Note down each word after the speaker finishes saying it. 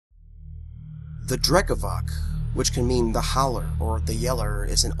The Drekavac, which can mean the Howler or the Yeller,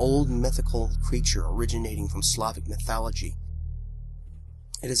 is an old mythical creature originating from Slavic mythology.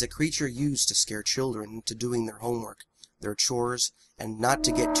 It is a creature used to scare children into doing their homework, their chores, and not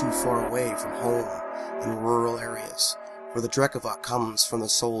to get too far away from home in rural areas, where the Drekavac comes from the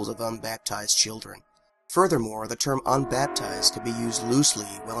souls of unbaptized children. Furthermore, the term unbaptized could be used loosely,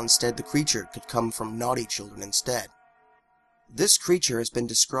 while instead the creature could come from naughty children instead. This creature has been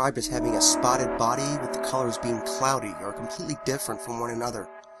described as having a spotted body with the colors being cloudy or completely different from one another,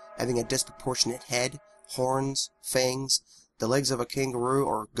 having a disproportionate head, horns, fangs, the legs of a kangaroo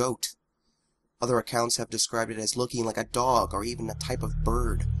or goat. Other accounts have described it as looking like a dog or even a type of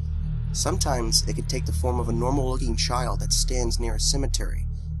bird. Sometimes it can take the form of a normal-looking child that stands near a cemetery,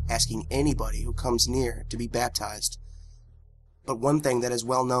 asking anybody who comes near to be baptized. But one thing that is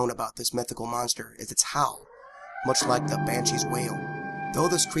well known about this mythical monster is its howl, much like the banshee's wail. Though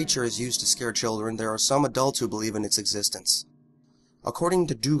this creature is used to scare children, there are some adults who believe in its existence. According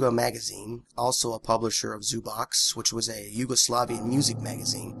to Duga magazine, also a publisher of Zubox, which was a Yugoslavian music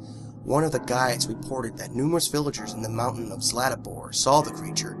magazine, one of the guides reported that numerous villagers in the mountain of Zlatibor saw the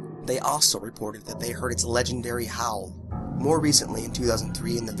creature. They also reported that they heard its legendary howl. More recently, in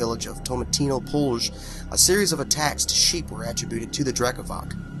 2003, in the village of Tomatino, Polj, a series of attacks to sheep were attributed to the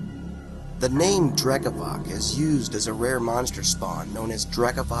Drekavac. The name Drekavac is used as a rare monster spawn known as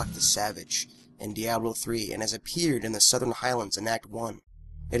Drekavac the Savage in Diablo 3 and has appeared in the Southern Highlands in Act 1.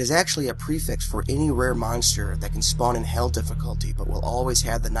 It is actually a prefix for any rare monster that can spawn in Hell difficulty but will always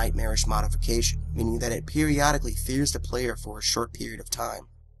have the Nightmarish modification, meaning that it periodically fears the player for a short period of time.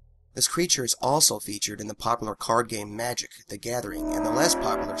 This creature is also featured in the popular card game Magic: The Gathering, and the less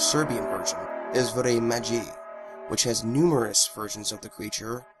popular Serbian version is Vre Magi, which has numerous versions of the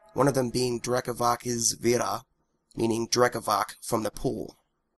creature, one of them being Drekavac iz Vira, meaning Drekavac from the pool.